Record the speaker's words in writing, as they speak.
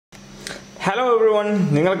Hello everyone,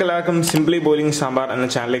 നിങ്ങൾക്കെല്ലാവർക്കും Simply Boiling Sambar എന്ന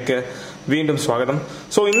ചാനലിലേക്ക് വീണ്ടും സ്വാഗതം.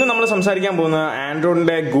 സോ ഇന്ന് നമ്മൾ സംസാരിക്കാൻ പോകുന്നത്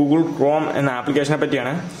ആൻഡ്രോയിഡിന്റെ ഗൂഗിൾ ക്രോം എന്ന ആപ്ലിക്കേഷനെ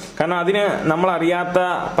പറ്റിയാണ്. കാരണം അതിന് നമ്മൾ അറിയാത്ത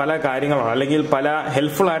പല കാര്യങ്ങളും അല്ലെങ്കിൽ പല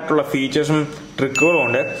ഹെൽപ്ഫുൾ ആയിട്ടുള്ള ഫീച്ചേഴ്സും ട്രിക്കുകളും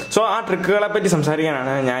ഉണ്ട്. സോ ആ ട്രിക്കുകളെ പറ്റി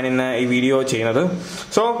സംസാരിക്കാനാണ് ഞാൻ ഇന്ന് ഈ വീഡിയോ ചെയ്യുന്നത്.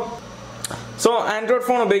 സോ ആൻഡ്രോയിഡ്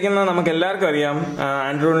ഫോൺ ഉപയോഗിക്കുന്ന നമുക്ക് എല്ലാവർക്കും അറിയാം,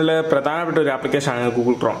 ആൻഡ്രോയിഡിലെ പ്രധാനപ്പെട്ട ഒരു ആപ്ലിക്കേഷനാണ്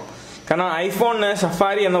ഗൂഗിൾ ക്രോം. കാരണം ഐഫോണിന്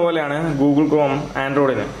സഫാരി എന്ന പോലെയാണ് ഗൂഗിൾ ക്രോം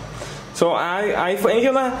ആൻഡ്രോയിഡിന്. സോ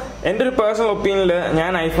എനിക്കൊന്ന് എൻ്റെ ഒരു പേഴ്സണൽ ഒപ്പീനിയനിൽ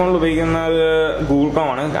ഞാൻ ഐഫോണിൽ ഉപയോഗിക്കുന്നത് ഗൂഗിൾ ക്രോം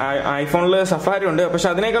ആണ്. ഐഫോണിൽ സഫാരി ഉണ്ട്, പക്ഷെ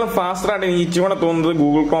അതിനേക്കാളും ഫാസ്റ്ററായിട്ട് എനിക്ക് ഇച്ചിരി കൂടെ തോന്നുന്നത്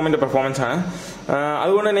ഗൂഗിൾ ക്രോമിന്റെ പെർഫോമൻസ് ആണ്.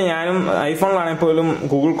 അതുകൊണ്ട് തന്നെ ഞാനും ഐഫോണിലാണെങ്കിൽ പോലും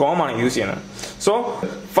ഗൂഗിൾ ക്രോം ആണ് യൂസ് ചെയ്യുന്നത്. സോ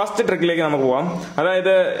ഫസ്റ്റ് ട്രിക്കിലേക്ക് നമുക്ക് പോവാം.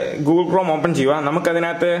 അതായത് ഗൂഗിൾ ക്രോം ഓപ്പൺ ചെയ്യുക.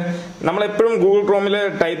 നമുക്കതിനകത്ത് നമ്മളെപ്പോഴും ഗൂഗിൾ ക്രോമിൽ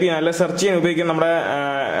ടൈപ്പ് ചെയ്യാൻ അല്ല സെർച്ച് ചെയ്യാൻ ഉപയോഗിക്കുന്ന നമ്മുടെ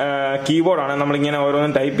കീബോർഡാണ്. നമ്മളിങ്ങനെ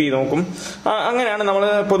ഓരോന്നും ടൈപ്പ് ചെയ്ത് നോക്കും. അങ്ങനെയാണ് നമ്മൾ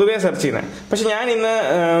പൊതുവേ സെർച്ച് ചെയ്യുന്നത്. പക്ഷെ ഞാൻ ഇന്ന്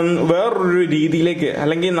വേറൊരു രീതിയിലേക്ക്,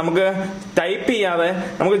 അല്ലെങ്കിൽ നമുക്ക് ടൈപ്പ് ചെയ്യാതെ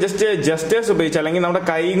നമുക്ക് ജസ്റ്റേഴ്സ് ഉപയോഗിച്ച് അല്ലെങ്കിൽ നമ്മുടെ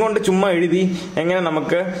കൈ കൊണ്ട് ചുമ്മാ എഴുതി എങ്ങനെ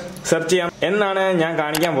നമുക്ക് സെർച്ച് ചെയ്യാം എന്നാണ് ഞാൻ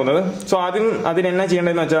കാണിക്കാൻ പോകുന്നത്. സോ അതിനെന്നാ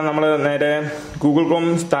ചെയ്യേണ്ടതെന്ന് വെച്ചാൽ നമ്മൾ നേരെ ഗൂഗിൾ ക്രോം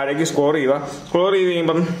താഴേക്ക് സ്ക്രോൾ ചെയ്ത്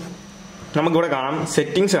കഴിയുമ്പം നമുക്കിവിടെ കാണാം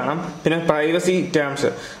സെറ്റിംഗ്സ് കാണാം, പിന്നെ പ്രൈവസി ടേംസ്.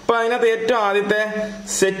 അപ്പൊ അതിനകത്ത് ഏറ്റവും ആദ്യത്തെ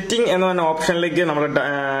സെറ്റിംഗ് എന്ന് പറഞ്ഞ ഓപ്ഷനിലേക്ക് നമ്മൾ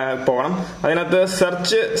പോകണം. അതിനകത്ത്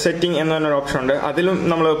സെർച്ച് സെറ്റിംഗ് എന്ന് പറഞ്ഞൊരു ഓപ്ഷൻ ഉണ്ട്. അതിലും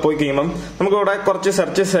നമ്മൾ പോയി കഴിയുമ്പം നമുക്കിവിടെ കുറച്ച്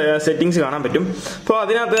സെർച്ച് സെറ്റിംഗ്സ് കാണാൻ പറ്റും. അപ്പോൾ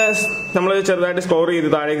അതിനകത്ത് നമ്മൾ ചെറുതായിട്ട് സ്ക്രോൾ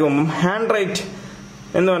ചെയ്ത് താഴേക്ക് പോകുമ്പം ഹാൻഡ് റൈറ്റ്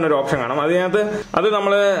എന്ന് പറഞ്ഞൊരു ഓപ്ഷൻ കാണാം. അത്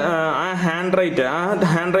നമ്മൾ ആ ഹാൻഡ് റൈറ്റ്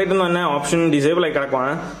എന്ന് പറഞ്ഞ ഓപ്ഷൻ ഡിസേബിൾ ആയി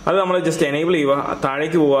കിടക്കുവാണ്. അത് നമ്മൾ ജസ്റ്റ് എനേബിൾ ചെയ്യുക,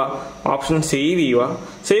 താഴേക്ക് പോവുക, ഓപ്ഷൻ സേവ് ചെയ്യുക.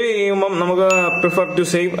 സേവ് ചെയ്യുമ്പം നമുക്ക് പ്രിഫർ ടു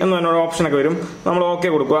സേവ് എന്ന് പറഞ്ഞൊരു ഓപ്ഷനൊക്കെ വരും. നമ്മൾ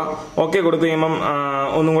ഓക്കെ കൊടുക്കുക. ഓക്കെ കൊടുത്തു കഴിയുമ്പം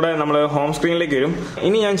ഒന്നും കൂടെ നമ്മൾ ഹോം സ്ക്രീനിലേക്ക് വരും.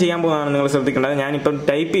 ഇനി ഞാൻ ചെയ്യാൻ പോകുന്നതാണ് നിങ്ങൾ ശ്രദ്ധിക്കേണ്ടത്. ഞാനിപ്പം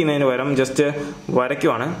ടൈപ്പ് ചെയ്യുന്നതിന് പകരം ജസ്റ്റ്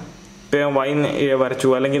വരയ്ക്കുവാണ്. ഇപ്പം വൈൻ വരച്ചു,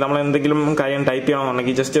 അല്ലെങ്കിൽ നമ്മൾ എന്തെങ്കിലും കാര്യം ടൈപ്പ്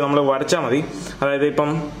ചെയ്യണമെന്നുണ്ടെങ്കിൽ ജസ്റ്റ് നമ്മൾ വരച്ചാൽ മതി. അതായത്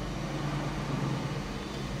ഇപ്പം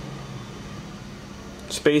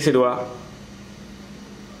സ്പേസ് ഇടുക,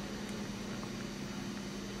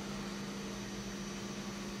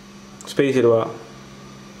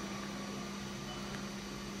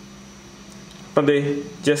 അപ്പം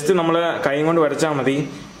ജസ്റ്റ് നമ്മൾ കൈ കൊണ്ട് വരച്ചാൽ മതി.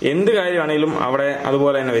 എന്ത് കാര്യമാണെങ്കിലും അവിടെ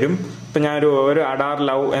അതുപോലെ തന്നെ വരും. ഇപ്പം ഞാനൊരു അഡാർ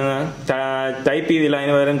ലവ് എന്ന് ടൈപ്പ് ചെയ്തില്ല,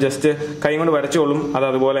 അതിന് പകരം ജസ്റ്റ് കൈ കൊണ്ട് വരച്ചോളും, അത്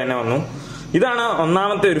അതുപോലെ തന്നെ വന്നു. ഇതാണ്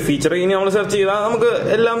ഒന്നാമത്തെ ഒരു ഫീച്ചർ. ഇനി നമ്മൾ സെർച്ച് ചെയ്താൽ നമുക്ക്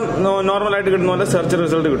എല്ലാം നോർമലായിട്ട് കിട്ടുന്ന പോലെ സെർച്ച്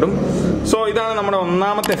റിസൾട്ട് കിട്ടും. സോ ഇതാണ് നമ്മുടെ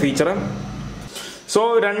ഒന്നാമത്തെ ഫീച്ചർ. സോ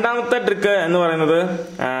രണ്ടാമത്തെ ട്രിക്ക് എന്ന് പറയുന്നത്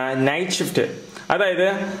നൈറ്റ് ഷിഫ്റ്റ്. അതായത്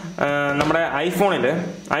നമ്മുടെ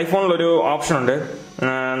ഐഫോണിലൊരു ഓപ്ഷൻ ഉണ്ട്.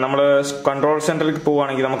 നമ്മൾ കൺട്രോൾ സെന്ററിലേക്ക്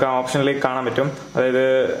പോവുകയാണെങ്കിൽ നമുക്ക് ആ ഓപ്ഷനിലേക്ക് കാണാൻ പറ്റും. അതായത്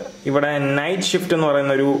ഇവിടെ നൈറ്റ് ഷിഫ്റ്റ് എന്ന്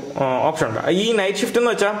പറയുന്ന ഒരു ഓപ്ഷൻ ഉണ്ട്. ഈ നൈറ്റ് ഷിഫ്റ്റ്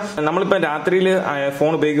എന്ന് വെച്ചാൽ നമ്മളിപ്പോൾ രാത്രിയിൽ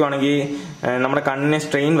ഫോൺ ഉപയോഗിക്കുകയാണെങ്കിൽ നമ്മുടെ കണ്ണിന്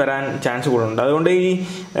സ്ട്രെയിൻ വരാൻ ചാൻസ് കൂടുതലുണ്ട്. അതുകൊണ്ട് ഈ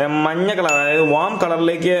മഞ്ഞ കളർ, അതായത് വാം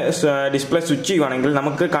കളറിലേക്ക് ഡിസ്പ്ലേ സ്വിച്ച് ചെയ്യുകയാണെങ്കിൽ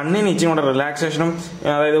നമുക്ക് കണ്ണിന് ഇച്ചിരി കൂടെ റിലാക്സേഷനും,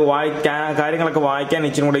 അതായത് കാര്യങ്ങളൊക്കെ വായിക്കാൻ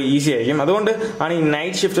ഇച്ചിരി കൂടെ ഈസി ആയിരിക്കും. അതുകൊണ്ട് ആണ് ഈ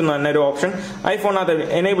നൈറ്റ് ഷിഫ്റ്റ് എന്ന് പറഞ്ഞ ഒരു ഓപ്ഷൻ ഐഫോണിനകത്ത്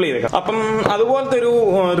എനേബിൾ ചെയ്തേക്കാം. അപ്പം അതുപോലത്തെ ഒരു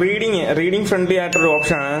റീഡിങ് ഫ്രണ്ട്ലി ആയിട്ടൊരു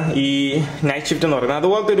ഓപ്ഷനാണ് ഈ നൈറ്റ് ഷിഫ്റ്റ് എന്ന് പറയുന്നത്.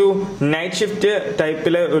 അതുപോലത്തെ ഒരു നൈറ്റ് ഷിഫ്റ്റ്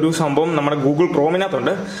ടൈപ്പിലെ ഒരു സംഭവം നമ്മുടെ ഗൂഗിൾ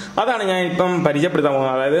ക്രോമിനകത്തുണ്ട്. അതാണ് ഞാൻ ഇപ്പം പരിചയപ്പെടുത്താൻ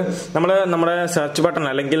പോകുന്നത്. അതായത് നമ്മുടെ സെർച്ച് ബട്ടൺ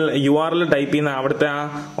അല്ലെങ്കിൽ URL ടൈപ്പ് ചെയ്യുന്ന അവിടുത്തെ ആ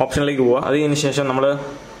ഓപ്ഷനിലേക്ക് പോവുക. അതിന് ശേഷം നമ്മൾ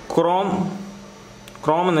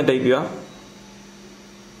ക്രോം എന്ന് ടൈപ്പ് ചെയ്യുക,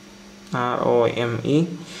 ROME.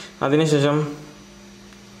 അതിനുശേഷം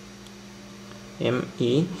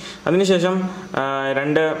ME. അതിനുശേഷം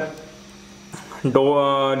 2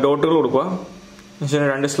 ഡോട്ടുകൾ കൊടുക്കുക, അതിനുശേഷം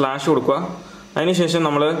 2 സ്ലാഷ് കൊടുക്കുക. അതിനുശേഷം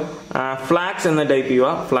നമ്മൾ ഫ്ലാഗ്സ് എന്ന് ടൈപ്പ് ചെയ്യുക.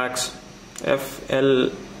 ഫ്ലാഗ്സ്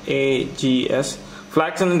FLAGS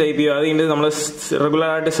ഫ്ലാഗ്സ് എന്ന് ടൈപ്പ് ചെയ്യുക. അത് കഴിഞ്ഞിട്ട് നമ്മൾ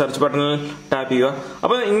റെഗുലറായിട്ട് സെർച്ച് ബട്ടണിൽ ടാപ്പ് ചെയ്യുക.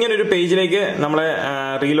 അപ്പോൾ ഇങ്ങനൊരു പേജിലേക്ക് നമ്മളെ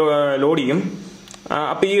ലോഡ് ചെയ്യും.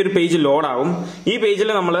 അപ്പോൾ ഈ ഒരു പേജ് ലോഡാവും. ഈ പേജിൽ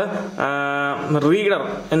നമ്മൾ റീഡർ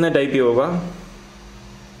എന്ന് ടൈപ്പ് ചെയ്യുക.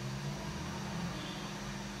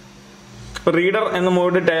 റീഡർ എന്ന്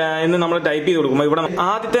നമ്മൾ ടൈപ്പ് ചെയ്ത് കൊടുക്കുമ്പോൾ ഇവിടെ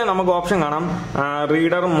ആദ്യത്തെ നമുക്ക് ഓപ്ഷൻ കാണാം,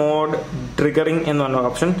 റീഡർ മോഡ് ട്രിഗറിംഗ് എന്ന് പറഞ്ഞ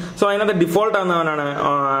ഓപ്ഷൻ. സോ അതിനകത്ത് ഡിഫോൾട്ട് എന്നാണ്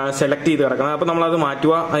സെലക്ട് ചെയ്ത് കിടക്കുന്നത്. അപ്പോൾ നമ്മളത്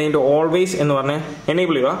മാറ്റുക. അതിൻ്റെ ഓൾവേസ് എന്ന് പറഞ്ഞ്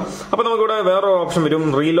എനേബിൾ ചെയ്യുക. അപ്പോൾ നമുക്കിവിടെ വേറൊരു ഓപ്ഷൻ വരും,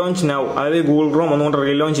 റീലോഞ്ച് നൗ. അതായത് ഗൂഗിൾ ക്രോം ഒന്നുകൊണ്ട്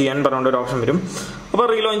റീലോഞ്ച് ചെയ്യാൻ പറഞ്ഞൊരു ഓപ്ഷൻ വരും. അപ്പോൾ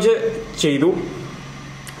റീലോഞ്ച്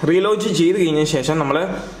ചെയ്ത് കഴിഞ്ഞ ശേഷം നമ്മൾ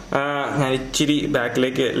ഞാൻ ഇച്ചിരി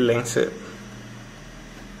ബാക്കിലേക്ക് ലെങ്സ്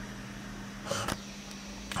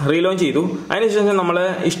റീലോഞ്ച് ചെയ്തു. അതിനുശേഷം നമ്മൾ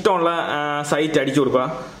ഇഷ്ടമുള്ള സൈറ്റ് അടിച്ചു കൊടുക്കുക.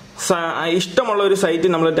 ഇഷ്ടമുള്ള ഒരു സൈറ്റ്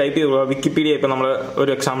നമ്മൾ ടൈപ്പ് ചെയ്ത് കൊടുക്കുക. വിക്കിപീഡിയ ഇപ്പം നമ്മൾ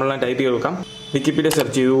ഒരു എക്സാമ്പിളിന് ടൈപ്പ് ചെയ്ത് കൊടുക്കാം. വിക്കിപീഡിയ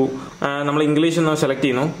സെർച്ച് ചെയ്തു, നമ്മൾ ഇംഗ്ലീഷ് ഒന്ന് സെലക്ട്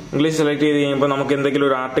ചെയ്യുന്നു. ഇംഗ്ലീഷ് സെലക്ട് ചെയ്ത് കഴിയുമ്പോൾ നമുക്ക് എന്തെങ്കിലും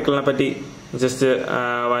ഒരു ആർട്ടിക്കിളിനെ പറ്റി ജസ്റ്റ്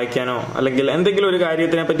വായിക്കാനോ അല്ലെങ്കിൽ എന്തെങ്കിലും ഒരു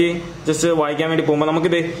കാര്യത്തിനെ പറ്റി ജസ്റ്റ് വായിക്കാൻ വേണ്ടി പോകുമ്പോൾ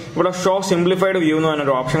നമുക്കിത് ഇവിടെ ഷോ സിംപ്ലിഫൈഡ് വ്യൂ എന്ന്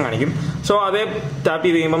പറഞ്ഞൊരു ഓപ്ഷൻ കാണിക്കും. സോ അതേ ടാപ്പ്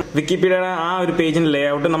ചെയ്ത് കഴിയുമ്പോൾ വിക്കിപീഡിയയുടെ ആ ഒരു പേജിന്റെ ലേ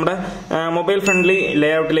ഔട്ട് നമ്മുടെ മൊബൈൽ ഫ്രണ്ട്ലി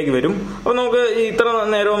ലേ ഔട്ടിലേക്ക് വരും. അപ്പോൾ നമുക്ക് ഇത്ര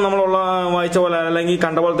നേരവും നമ്മളുള്ള വായിച്ച പോലെ അല്ലെങ്കിൽ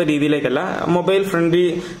കണ്ട പോലത്തെ രീതിയിലേക്കല്ല, മൊബൈൽ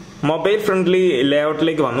ഫ്രണ്ട്ലി ലേ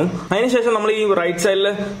ഔട്ടിലേക്ക് വന്നു. അതിനുശേഷം നമ്മൾ ഈ റൈറ്റ് സൈഡിൽ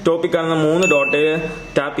ടോപ്പിക് കാണുന്ന 3 ഡോട്ട്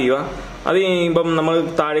ടാപ്പ് ചെയ്യുക. അത് കഴിയുമ്പം നമ്മൾ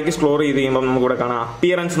താഴേക്ക് സ്ക്രോൾ ചെയ്ത് കഴിയുമ്പോൾ നമുക്കിവിടെ കാണാം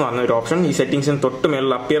അപ്പിയറൻസ് എന്ന് പറഞ്ഞ ഒരു ഓപ്ഷൻ. ഈ സെറ്റിംഗ്സിന് തൊട്ട്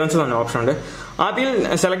മേലുള്ള അപ്പിയറൻസ് എന്ന് പറഞ്ഞ ഓപ്ഷൻ ഉണ്ട്. അതിൽ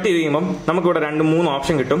സെലക്ട് ചെയ്ത് കഴിയുമ്പോൾ നമുക്കിവിടെ 2-3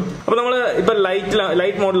 ഓപ്ഷൻ കിട്ടും. അപ്പോൾ നമ്മൾ ഇപ്പൊ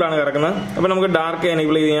ലൈറ്റ് മോഡിലാണ് കിടക്കുന്നത്. അപ്പോൾ നമുക്ക് ഡാർക്ക്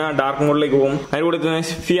എനേബിൾ ചെയ്ത് കഴിഞ്ഞാൽ ഡാർക്ക് മോഡിലേക്ക് പോകും. അതിന് കൂടെ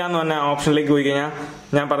സ്ഫിയ എന്ന് പറഞ്ഞ ഓപ്ഷനിലേക്ക് പോയി കഴിഞ്ഞാൽ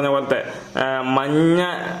ഞാൻ പറഞ്ഞ പോലത്തെ മഞ്ഞ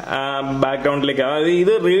ബാക്ക്ഗ്രൗണ്ടിലേക്ക്, അതായത്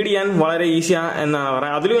ഇത് റീഡ് ചെയ്യാൻ വളരെ ഈസിയാ എന്നാണ്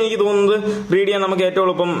പറയുന്നത്. അതിലും എനിക്ക് തോന്നുന്നത് റീഡ് ചെയ്യാൻ നമുക്ക് ഏറ്റവും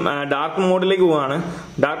എളുപ്പം ഡാർക്ക് മോഡിലേക്ക് പോവാണ്.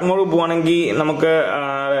 ഡാർക്ക് മോഡ് പോവാണെങ്കിൽ നമുക്ക്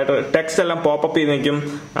ടെക്സ്റ്റ് എല്ലാം പോപ്പപ്പ് ചെയ്ത് നിൽക്കും,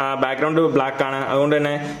 ബാക്ക്ഗ്രൗണ്ട് ബ്ലാക്ക് ആണ്. അതുകൊണ്ട്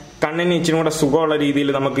തന്നെ കണ്ണിന് ഇച്ചിരി കൂടെ സുഖമുള്ള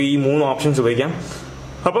രീതിയിൽ നമുക്ക് ഈ 3 ഓപ്ഷൻസ് ഉപയോഗിക്കാം.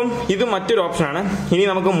 അപ്പം ഇത് മറ്റൊരു ഓപ്ഷനാണ്. ഇനി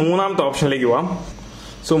നമുക്ക് 3ാമത്തെ ഓപ്ഷനിലേക്ക് പോവാം.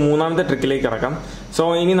 സോ 3ാമത്തെ ട്രിക്കിലേക്ക് കിടക്കാം. സോ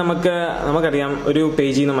ഇനി നമുക്കറിയാം ഒരു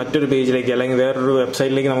പേജിൽ നിന്ന് മറ്റൊരു പേജിലേക്ക് അല്ലെങ്കിൽ വേറൊരു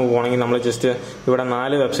വെബ്സൈറ്റിലേക്ക് നമുക്ക് പോകണമെങ്കിൽ നമ്മൾ ജസ്റ്റ് ഇവിടെ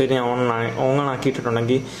 4 വെബ്സൈറ്റ് ഞാൻ ഓൺ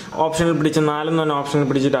ആക്കിയിട്ടുണ്ടെങ്കിൽ ഓപ്ഷനിൽ പിടിച്ച് 4 എന്ന് പറഞ്ഞ ഓപ്ഷനിൽ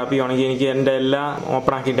പിടിച്ച് ടാപ്പ് ചെയ്യുകയാണെങ്കിൽ എനിക്ക് എൻ്റെ എല്ലാ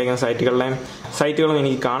ഓപ്പൺ ആക്കിയിട്ടേക്കുന്ന സൈറ്റുകളും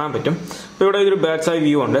എനിക്ക് കാണാൻ പറ്റും. അപ്പോൾ ഇവിടെ ഒരു ബേർഡ്സ് ഐ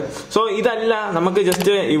വ്യൂ ഉണ്ട്. സോ ഇതല്ല, നമുക്ക്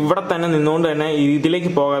ജസ്റ്റ് ഇവിടെ തന്നെ നിന്നുകൊണ്ട് തന്നെ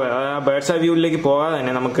ഇതിലേക്ക് പോകാതെ, അതായത് ബേർഡ്സ് ഐ വ്യൂവിലേക്ക് പോകാതെ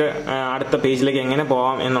തന്നെ നമുക്ക് അടുത്ത പേജിലേക്ക് എങ്ങനെ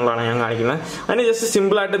പോകാം എന്നുള്ളതാണ് ഞാൻ കാണിക്കുന്നത്. അതിന് ജസ്റ്റ്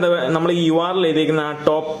സിമ്പിളായിട്ട് നമ്മൾ ഈ URL എഴുതിയിരിക്കുന്ന ആ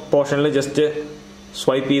ടോപ്പ് പോർഷനിൽ ജസ്റ്റ്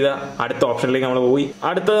സ്വൈപ്പ് ചെയ്ത അടുത്ത ഓപ്ഷനിലേക്ക് നമ്മൾ പോയി,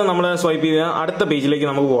 അടുത്തത് നമ്മൾ സ്വൈപ്പ് ചെയ്ത അടുത്ത പേജിലേക്ക്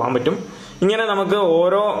നമുക്ക് പോകാൻ പറ്റും. ഇങ്ങനെ നമുക്ക്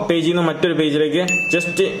ഓരോ പേജിൽ നിന്ന് മറ്റൊരു പേജിലേക്ക്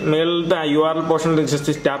ജസ്റ്റ് മേളിലത്തെ URL പോർഷനിൽ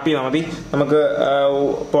ജസ്റ്റ് ടാപ്പ് ചെയ്താൽ മതി, നമുക്ക്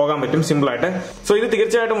പോകാൻ പറ്റും സിമ്പിളായിട്ട്. സോ ഇത്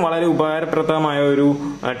തീർച്ചയായിട്ടും വളരെ ഉപകാരപ്രദമായ ഒരു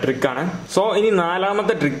ട്രിക്കാണ്. സോ ഇനി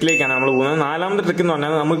 4ാമത്തെ ട്രിക്കിലേക്കാണ് നമ്മൾ പോകുന്നത്. 4ാമത്തെ ട്രിക്ക് എന്ന്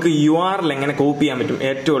പറഞ്ഞാൽ നമുക്ക് URL എങ്ങനെ കോപ്പി ചെയ്യാൻ പറ്റും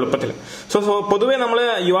ഏറ്റവും എളുപ്പത്തിൽ. സോ പൊതുവേ നമ്മൾ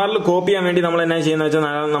URL കോപ്പി ചെയ്യാൻ വേണ്ടി നമ്മൾ എന്നാ ചെയ്യുന്നത്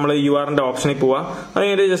വെച്ചാൽ നമ്മൾ URLന്റെ ഓപ്ഷനിൽ പോവുക. അത്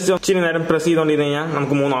കഴിഞ്ഞിട്ട് ജസ്റ്റ് ഇച്ചിരി നേരം പ്രസ് ചെയ്തുകൊണ്ടിരുന്ന് കഴിഞ്ഞാൽ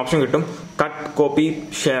നമുക്ക് 3 ഓപ്ഷൻ കിട്ടും: കട്ട്, കോപ്പി,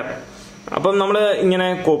 ഷെയർ. അപ്പം നമ്മൾ ഇങ്ങനെ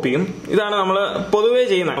കോപ്പി ചെയ്യും. ഇതാണ് നമ്മൾ പൊതുവേ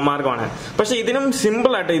ചെയ്യുന്ന മാർഗമാണ്. പക്ഷെ ഇതിനും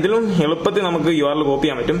സിമ്പിളായിട്ട് ഇതിലും എളുപ്പത്തിൽ നമുക്ക് URL കോപ്പി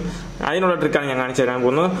ചെയ്യാൻ പറ്റും. അതിനുള്ള ട്രിക്കാണ് ഞാൻ കാണിച്ചു തരാൻ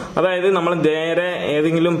പോകുന്നത്. അതായത് നമ്മൾ നേരെ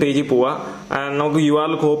ഏതെങ്കിലും പേജിൽ പോവുക, നമുക്ക്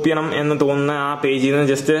URL കോപ്പി ചെയ്യണം എന്ന് തോന്നുന്ന ആ പേജിൽ നിന്ന്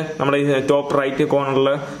ജസ്റ്റ് നമ്മുടെ ടോപ്പ് റൈറ്റ് കോർണറിൽ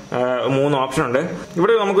 3 ഓപ്ഷൻ ഉണ്ട്.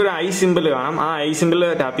 ഇവിടെ നമുക്കൊരു ഐ സിമ്പിൾ കാണാം. ആ ഐ സിമ്പിൾ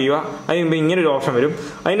ടാപ്പ് ചെയ്യുക. അത് കഴിയുമ്പോൾ ഇങ്ങനെ ഒരു ഓപ്ഷൻ വരും.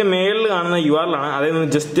 അതിന്റെ മേളിൽ കാണുന്ന URL ആണ്.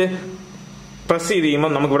 അതായത് ജസ്റ്റ് പ്രസ് ചെയ്ത്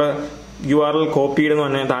കഴിയുമ്പോൾ നമുക്കിവിടെ URL കോപ്പിഡ് എന്ന്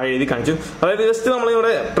പറഞ്ഞാൽ താഴെ എഴുതി കാണിച്ചു. അതായത് ജസ്റ്റ്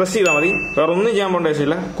നമ്മളിവിടെ പ്രസ് ചെയ്താൽ മതി, വേറെ ഒന്നും ചെയ്യാൻ പോകേണ്ട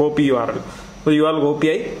ആവശ്യമില്ല. Copy URL. അപ്പോൾ URL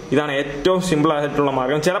കോപ്പിയായി. ഇതാണ് ഏറ്റവും സിമ്പിൾ ആയിട്ടുള്ള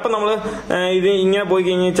മാർഗം. ചിലപ്പോൾ നമ്മൾ ഇത് ഇങ്ങനെ പോയി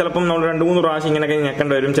കഴിഞ്ഞാൽ ചിലപ്പം നമ്മൾ 2-3 പ്രാവശ്യം ഇങ്ങനെയൊക്കെ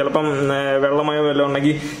ഞെക്കേണ്ടി വരും. ചിലപ്പം വെള്ളമയോ വല്ലതും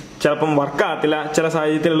ഉണ്ടെങ്കിൽ ചിലപ്പം വർക്കാകത്തില്ല. ചില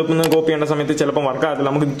സാഹചര്യത്തിൽ എളുപ്പം കോപ്പി ചെയ്യേണ്ട സമയത്ത് ചിലപ്പം വർക്കാകത്തില്ല,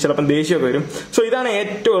 നമുക്ക് ചിലപ്പം ദേഷ്യമൊക്കെ വരും. സോ ഇതാണ്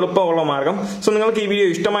ഏറ്റവും എളുപ്പമുള്ള മാർഗം. സോ നിങ്ങൾക്ക് ഈ വീഡിയോ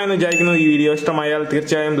ഇഷ്ടമായെന്ന് വിചാരിക്കുന്നു. ഈ വീഡിയോ ഇഷ്ടമായാൽ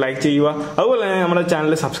തീർച്ചയായും ലൈക്ക് ചെയ്യുക. അതുപോലെ തന്നെ നമ്മുടെ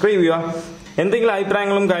ചാനൽ സബ്സ്ക്രൈബ് ചെയ്യുക. എന്തെങ്കിലും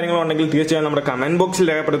അഭിപ്രായങ്ങളും കാര്യങ്ങളും ഉണ്ടെങ്കിൽ തീർച്ചയായും നമ്മുടെ കമന്റ് ബോക്സിൽ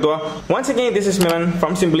രേഖപ്പെടുത്തുക. Once again, this is Milan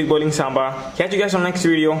from Simply Boiling Sambar. Catch you guys on next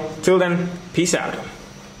video. Till then, peace out.